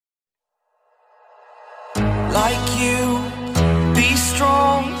like you, be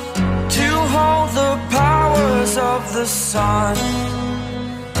strong to hold the powers of the sun.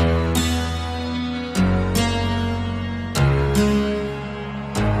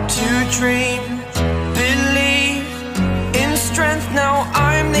 To dream, believe in strength. Now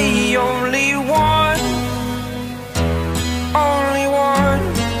I'm the only one, only one.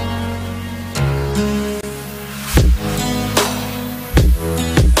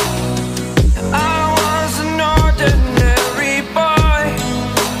 I was an ordinary boy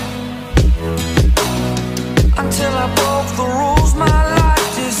until I broke the rules. My life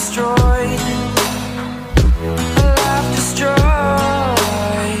destroyed, my life destroyed.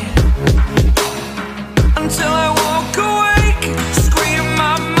 Until I woke awake, scream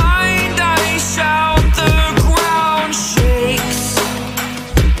my mind, I shout, the ground shakes.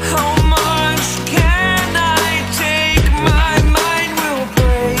 How much can I take? My mind will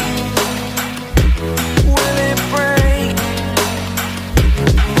break. Will it break?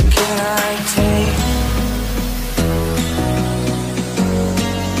 Can I take?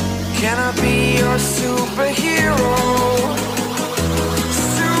 Can I be your superhero?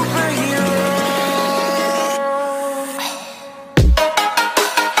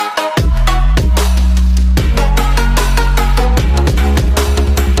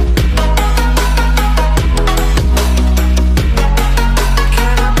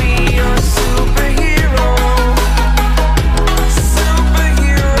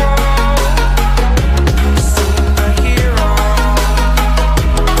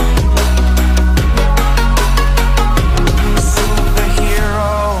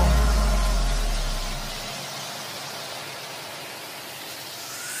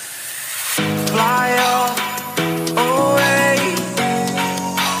 Fly up, away.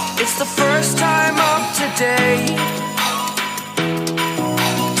 It's the first time of today.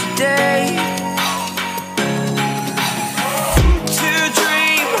 Today. To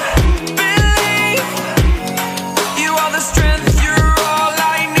dream, believe. You are the strength, you're all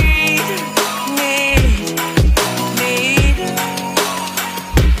I need. Need.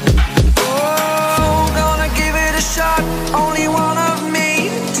 Oh, gonna give it a shot. Only one of me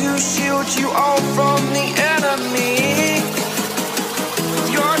to shield you all from the enemy.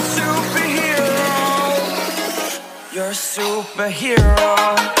 You're a superhero. You're a superhero.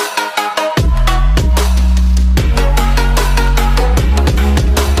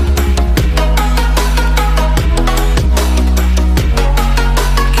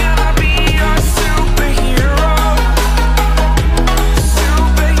 Can I be your superhero?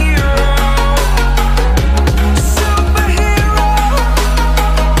 Superhero. Superhero.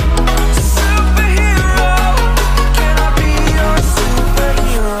 Superhero. Can I be your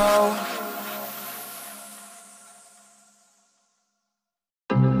superhero?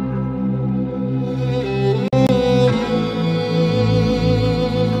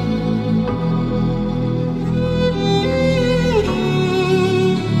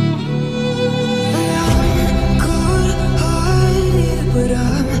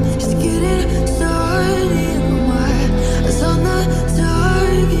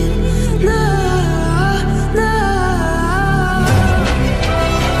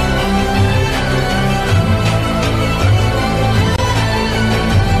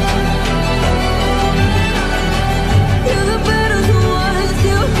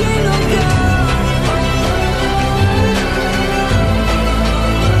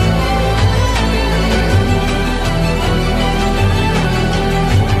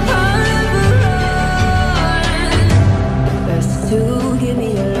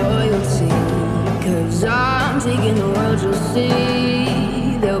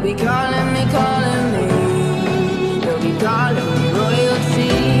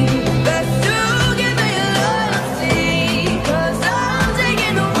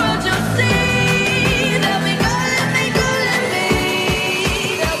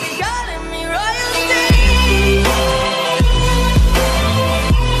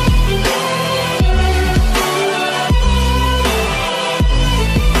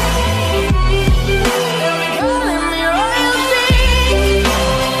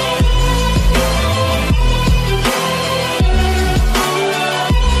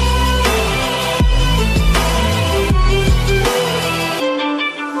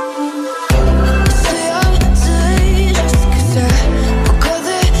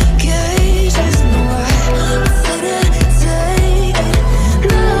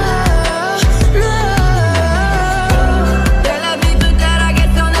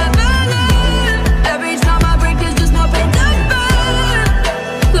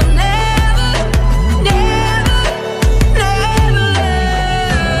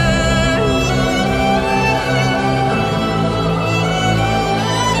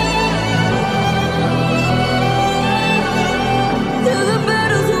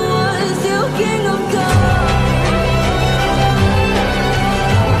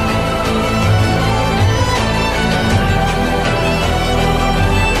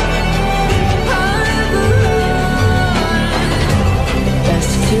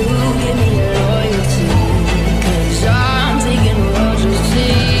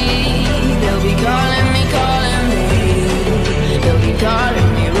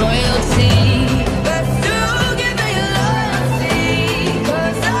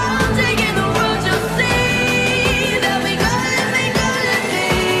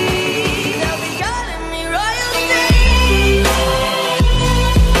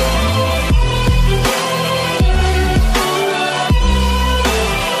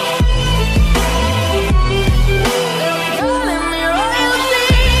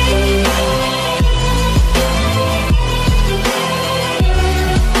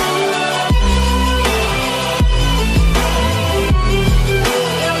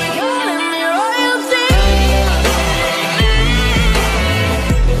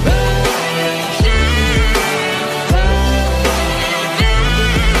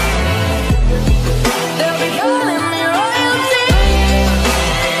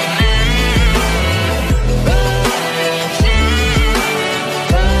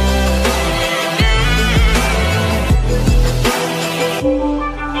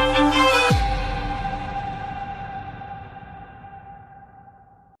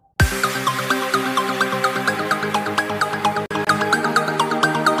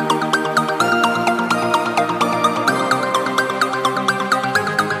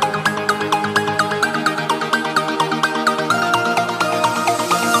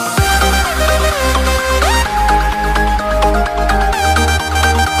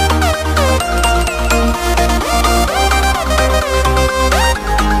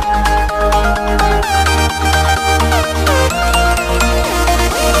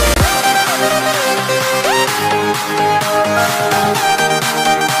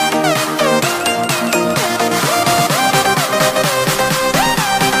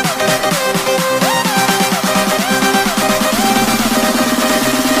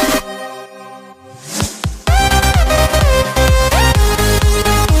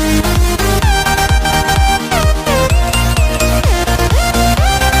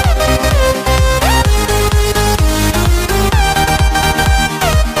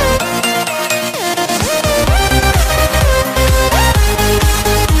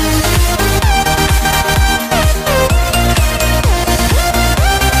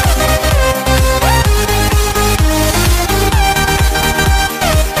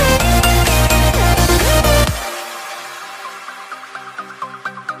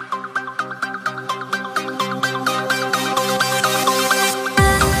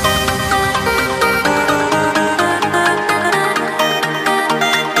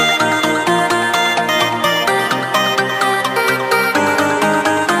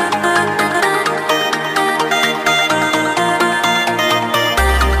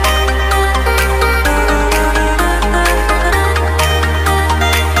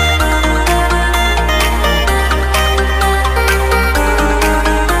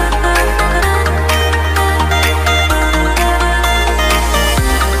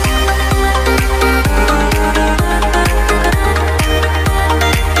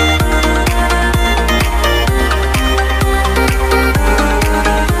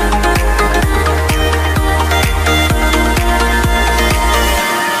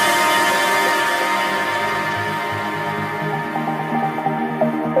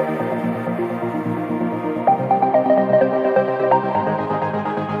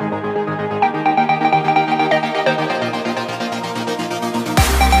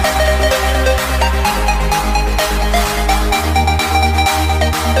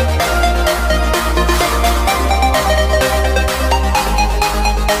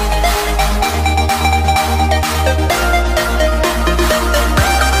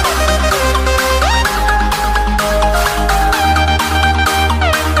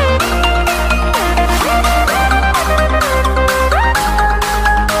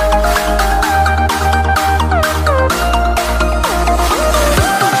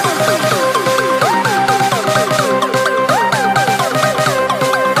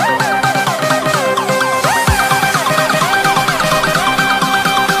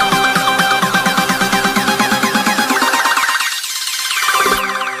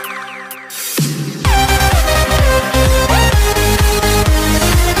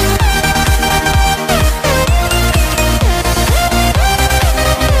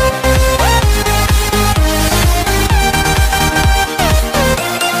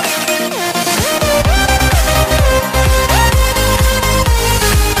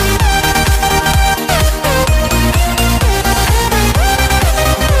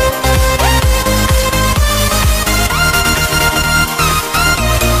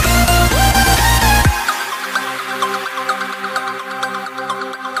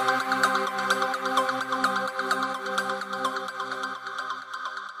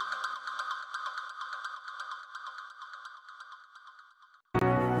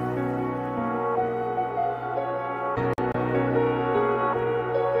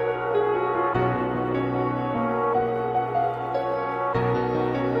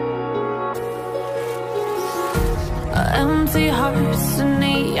 Empty hearts and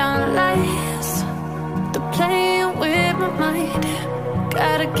neon lights, they're playing with my mind.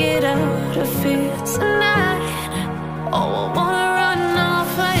 Gotta get out of here tonight. Oh, I wanna